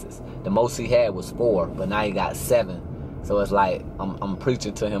classes. The most he had was 4, but now he got 7. So it's like I'm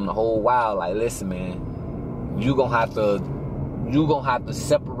preaching to him the whole while. Like, listen, man, you gonna have to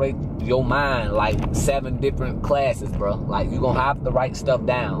separate your mind like 7 different classes, bro. Like, you gonna have to write stuff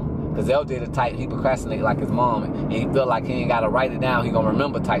down. Because LJ the type, he procrastinate like his mom, and he feel like he ain't gotta write it down, he gonna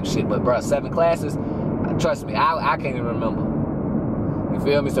remember type shit. But bro, 7 classes, trust me, I can't even remember. You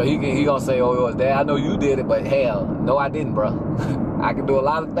feel me? So he gonna say, oh, it was that. I know you did it, but hell, no, I didn't, bro. I can do a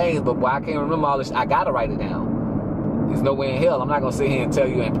lot of things, but boy, I can't remember all this. I gotta write it down. There's no way in hell I'm not gonna sit here and tell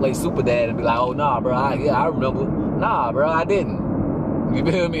you and play super dad and be like, oh nah, bro, I remember. Nah, bro, I didn't. You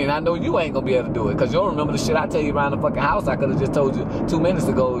feel me? And I know you ain't gonna be able to do it, because you don't remember the shit I tell you around the fucking house. I could have just told you 2 minutes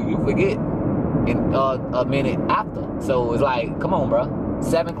ago. You forget in a minute after. So it's like, come on, bro.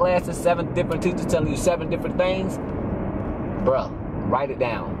 7 classes, 7 different teachers telling you 7 different things. Bro, write it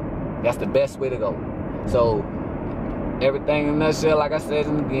down. That's the best way to go. So everything in a nutshell, like I said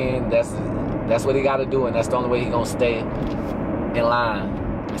again, that's what he got to do, and that's the only way he gonna stay in line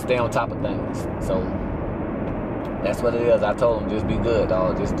and stay on top of things. So that's what it is. I told him, just be good,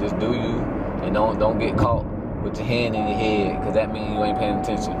 dog. Just do you, and don't get caught with your hand in your head, because that means you ain't paying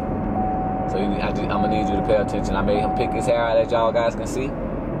attention. So I'm gonna need you to pay attention. I made him pick his hair out, as y'all guys can see.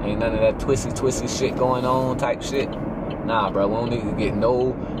 Ain't none of that twisty shit going on type shit. Nah, bro, we don't need to get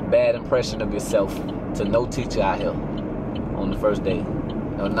no bad impression of yourself to no teacher out here on the first day.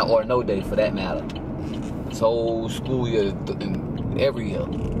 Or no day for that matter. This whole school year, every year.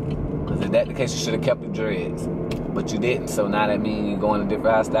 Because if that's the case, you should have kept the dreads. But you didn't, so now that means you're going a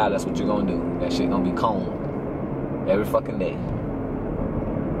different hairstyle. That's what you're going to do. That shit going to be combed every fucking day.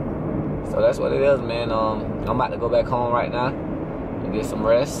 So that's what it is, man. I'm about to go back home right now and get some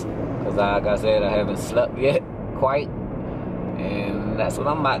rest. Because like I said, I haven't slept yet, quite. And that's what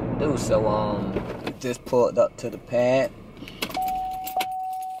I'm about to do. So, just pulled up to the pad.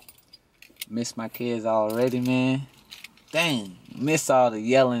 Miss my kids already, man. Dang, miss all the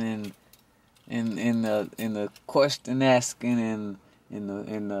yelling and the question asking and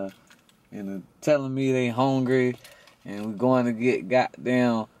the telling me they hungry and we're going to get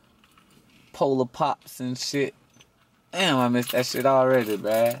goddamn Polar Pops and shit. Damn, I miss that shit already,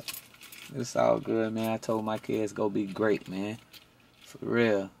 bruh. It's all good, man. I told my kids go be great, man. For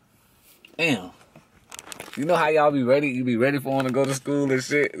real. Damn. You know how y'all be ready? You be ready for them to go to school and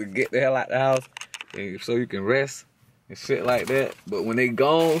shit, to get the hell out the house, and so you can rest and shit like that. But when they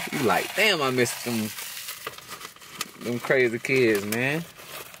gone, you like, damn, I miss them crazy kids, man.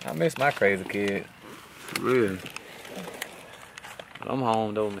 I miss my crazy kids. For real. But I'm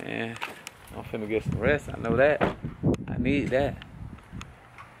home though, man. I'm finna get some rest. I know that. I need that.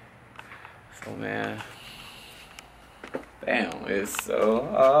 So, man. Damn, it's so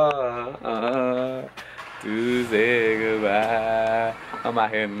hard to say goodbye. I'm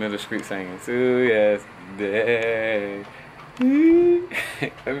out here in the middle of the street singing to yesterday.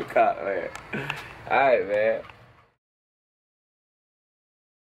 Let me call it, man. Alright, man.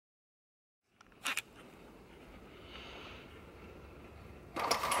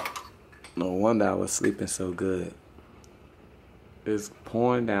 No wonder I was sleeping so good. It's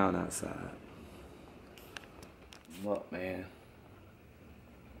pouring down outside. Look, man.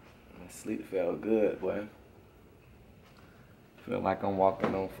 My sleep felt good, boy. Feel like I'm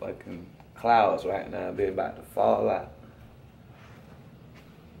walking on fucking clouds right now. They're about to fall out.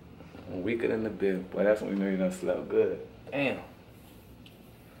 I'm weaker than the bitch, boy. That's when you know you done slept good. Damn.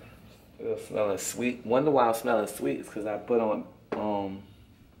 Still smelling sweet. Wonder why I'm smelling sweet. It's because I put on,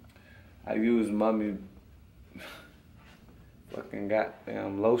 I used mommy fucking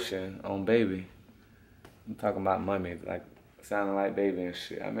goddamn lotion on baby. I'm talking about mommy, like sounding like baby and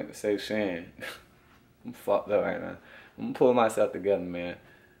shit. I meant to say Shan. I'm fucked up right now. I'm gonna pull myself together, man.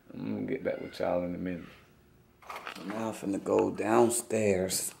 I'm gonna get back with y'all in a minute. Now I'm finna go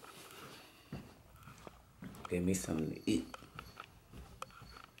downstairs. Get me something to eat.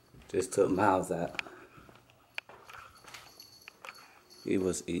 Just took Miles out. He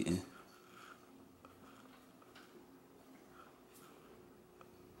was eating.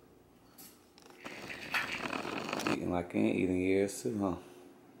 Eating like he ain't eating years too, huh?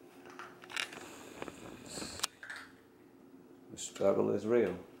 The struggle is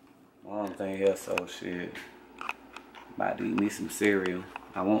real. Mom ain't here, so shit. About to eat me some cereal.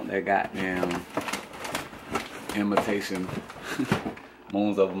 I want that goddamn imitation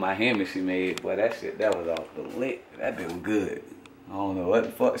moons over my hammy she made. Boy, that shit, that was off the lick. That bit was good. I don't know what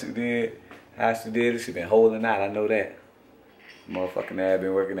the fuck she did, how she did it. She been holding out, I know that. Motherfucking ass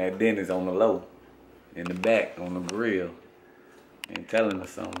been working at Denny's on the low. In the back, on the grill. Ain't telling her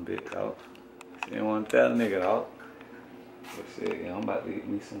something, bitch, dog. She didn't want to tell a nigga, dog. But shit, yeah, I'm about to eat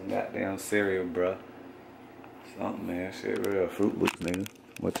me some goddamn cereal, bruh. Something, man. Shit, real. Fruit Loops, nigga.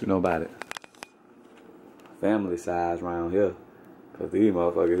 What you know about it? Family size around here. Cause these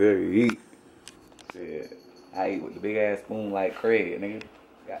motherfuckers here, you eat. Shit. I eat with the big ass spoon like Craig, nigga.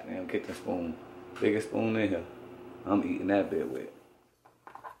 Goddamn kitchen spoon. Biggest spoon in here. I'm eating that bit with.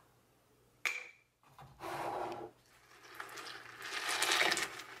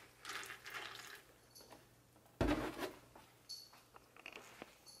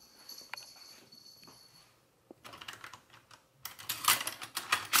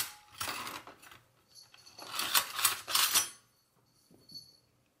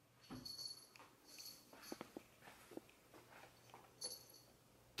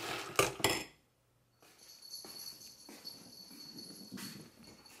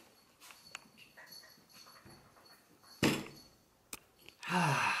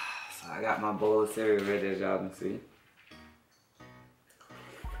 So I got my bowl of cereal ready, as y'all can see.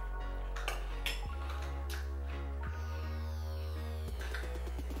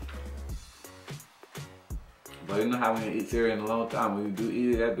 But you know how when you eat cereal in a long time, when you do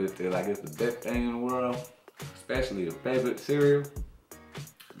eat it, that bitch feel like it's the best thing in the world. especially the favorite cereal.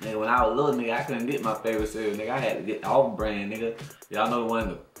 Nigga, when I was little, nigga, I couldn't get my favorite cereal, nigga. I had to get off brand, nigga. Y'all know the one,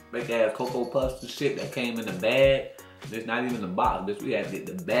 the big ass Cocoa Puffs and shit that came in the bag. It's not even the box, bitch. We had to get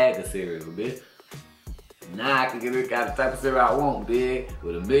the bag of cereal, bitch. Now I can get the kind of type of cereal I want, bitch.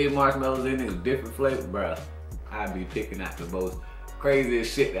 With a million marshmallows in it, with different flavors, bruh. I'd be picking out the most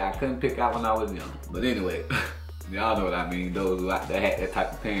craziest shit that I couldn't pick out when I was young. But anyway, y'all know what I mean. Those who out there had that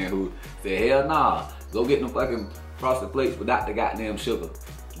type of parent who said, hell nah, go get them fucking Frosted Flakes without the goddamn sugar.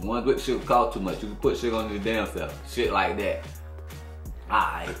 The ones with sugar cost too much. You can put sugar on your damn self. Shit like that.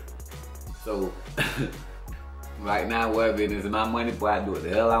 Alright. So, right now, whatever it is, my money, boy, I do what the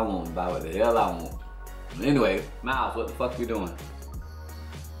hell I want. Buy what the hell I want. Anyway, Miles, what the fuck you doing?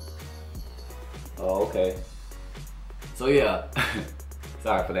 Oh, okay. So yeah,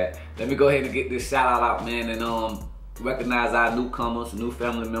 sorry for that. Let me go ahead and get this shout out, man, and recognize our newcomers, new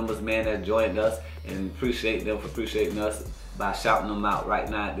family members, man, that joined us, and appreciate them for appreciating us by shouting them out right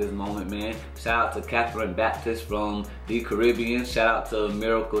now at this moment, man. Shout out to Catherine Baptist from the Caribbean. Shout out to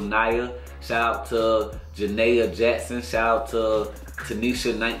Miracle Naya. Shout out to Janaea Jackson. Shout out to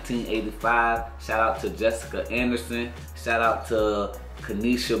Tanisha 1985. Shout out to Jessica Anderson. Shout out to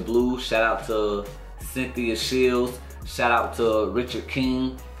Kanisha Blue. Shout out to Cynthia Shields. Shout out to Richard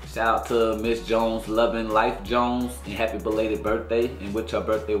King. Shout out to Miss Jones, Loving Life Jones, and happy belated birthday, in which her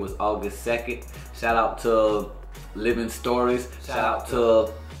birthday was August 2nd. Shout out to Living Stories. Shout out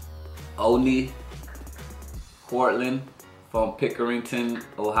to Oni Portland from Pickerington,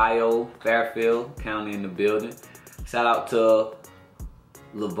 Ohio, Fairfield County in the building. Shout out to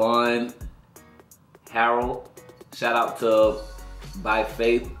Levon Harold. Shout out to By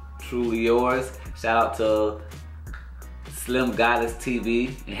Faith, Truly Yours. Shout out to Slim Goddess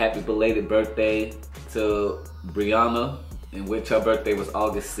TV, and happy belated birthday to Brianna, in which her birthday was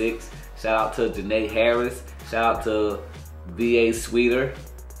August 6th. Shout out to Janae Harris. Shout out to VA Sweeter,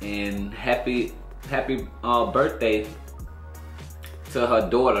 and happy birthday to her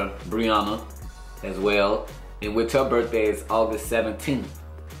daughter Brianna as well, in which her birthday is August 17th.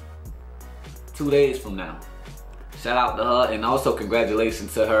 2 days from now. Shout out to her, and also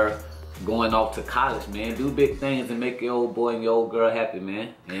congratulations to her going off to college, man. Do big things and make your old boy and your old girl happy,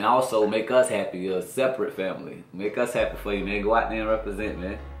 man. And also make us happy, you're a separate family. Make us happy for you, man. Go out there and represent,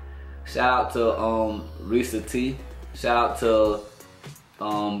 man. Shout out to Risa T. Shout out to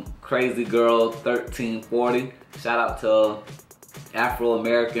Crazy Girl 1340. Shout out to Afro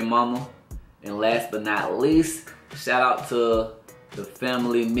American Mama. And last but not least, shout out to the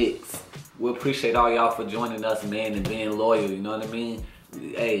Family Mix. We appreciate all y'all for joining us, man, and being loyal, you know what I mean?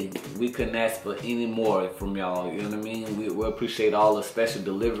 Hey, we couldn't ask for any more from y'all, you know what I mean? We appreciate all the special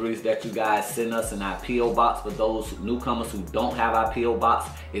deliveries that you guys send us in our P.O. box. For those newcomers who don't have our P.O. box,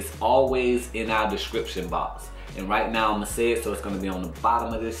 it's always in our description box. And right now, I'm gonna say it, so it's gonna be on the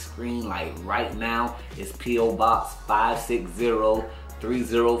bottom of this screen, like right now. It's P.O. Box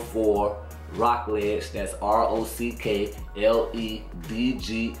 560304, Rockledge, that's Rockledge,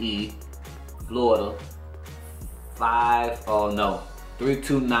 Florida,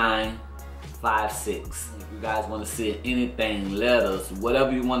 32956. If you guys want to send anything, letters,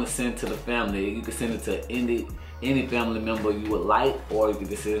 whatever you want to send to the family, you can send it to any family member you would like, or you can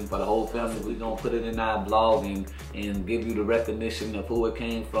just send it for the whole family. We're going to put it in our blog and give you the recognition of who it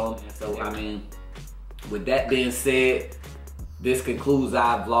came from. So, I mean, with that being said, this concludes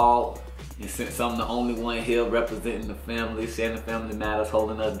our vlog. And since I'm the only one here representing the family, Shannon Family Matters,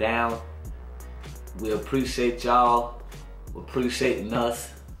 holding us down, we appreciate y'all, appreciating us.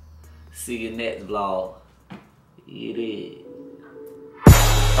 See you next vlog. It is.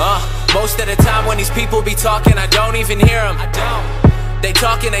 Most of the time when these people be talking, I don't even hear them. They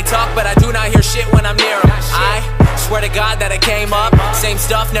talk and they talk, but I do not hear shit when I'm near them. I swear to God that I came up, same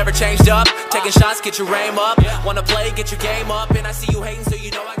stuff, never changed up. Taking shots, get your aim up. Wanna play, get your game up. And I see you hating, so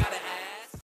you know I got